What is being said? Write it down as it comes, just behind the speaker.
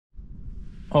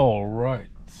All right,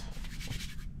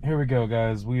 here we go,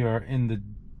 guys. We are in the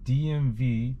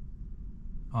DMV.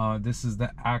 This is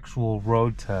the actual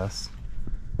road test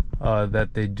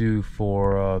that they do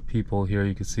for people here.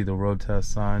 You can see the road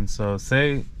test sign. So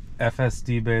say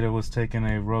FSDBETA was taking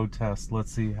a road test.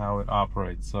 Let's see how it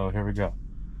operates. So here we go.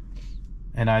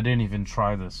 And I didn't even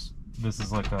try this. This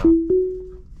is like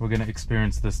we're gonna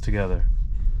experience this together.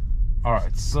 All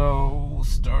right, so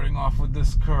starting off with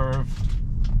this curve.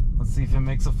 Let's see if it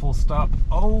makes a full stop.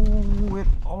 Oh, it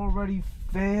already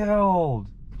failed.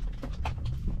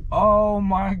 Oh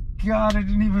my God, it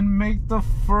didn't even make the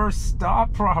first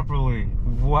stop properly.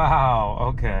 Wow,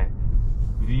 okay.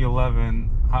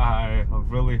 V11, I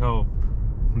really hope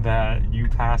that you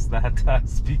pass that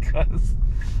test because,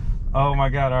 oh my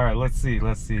God, all right, let's see.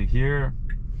 Here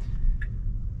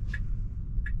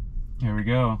we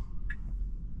go.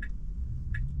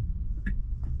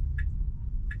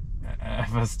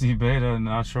 FSDBETA,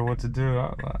 not sure what to do.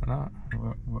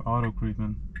 We're auto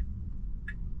creeping.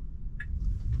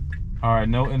 All right,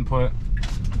 no input.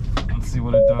 Let's see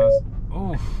what it does.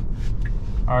 Oof.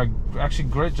 All right, actually,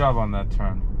 great job on that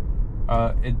turn.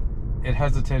 It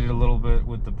hesitated a little bit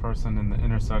with the person in the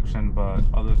intersection, but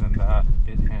other than that,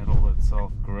 it handled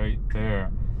itself great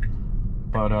there.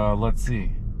 But let's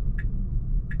see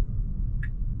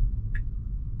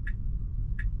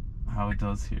how it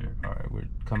does here. All right, we're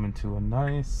coming to a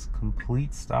nice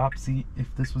complete stop. See,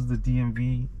 if this was the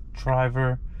DMV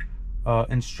driver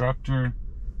instructor,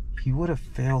 he would have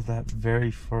failed that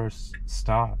very first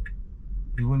stop.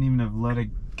 He wouldn't even have let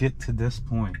it get to this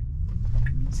point.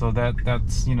 So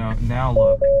that's, you know, now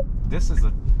look, this is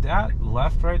that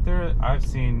left right there, I've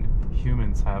seen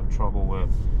humans have trouble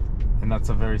with, and that's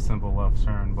a very simple left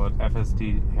turn, but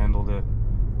FSD handled it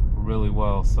really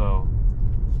well. So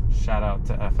shout out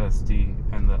to FSD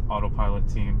and the autopilot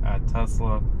team at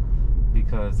Tesla,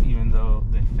 because even though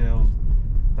they failed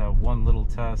that one little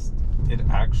test, it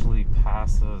actually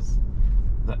passes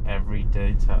the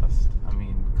everyday test. I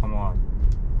mean, come on.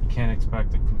 You can't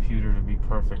expect a computer to be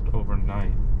perfect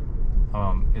overnight.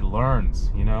 It learns,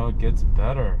 you know, it gets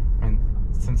better. And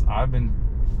since I've been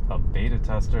a beta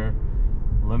tester,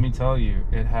 let me tell you,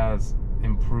 it has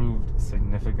improved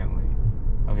significantly.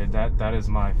 Okay, that is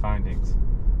my findings.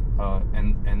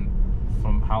 And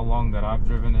from how long that I've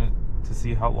driven it to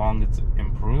see how long it's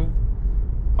improved,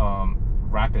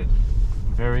 rapid,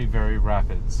 very, very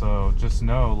rapid. So just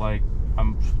know, like,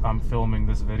 I'm filming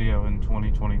this video in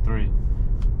 2023.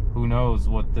 Who knows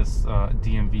what this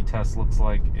DMV test looks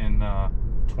like in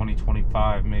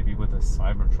 2025, maybe with a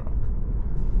Cybertruck.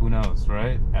 Who knows,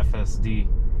 right? FSD.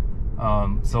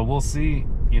 So we'll see.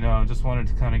 You know, just wanted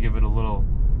to kind of give it a little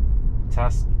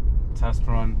test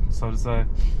run, so to say.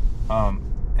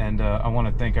 And I want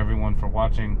to thank everyone for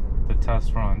watching the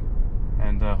test run,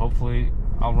 and hopefully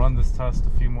I'll run this test a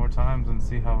few more times and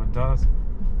see how it does,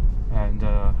 and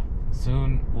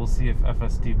soon we'll see if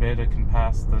FSDBETA can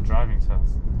pass the driving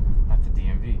test at the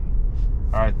DMV.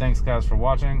 Alright, thanks guys for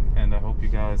watching, and I hope you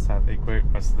guys have a great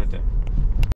rest of the day.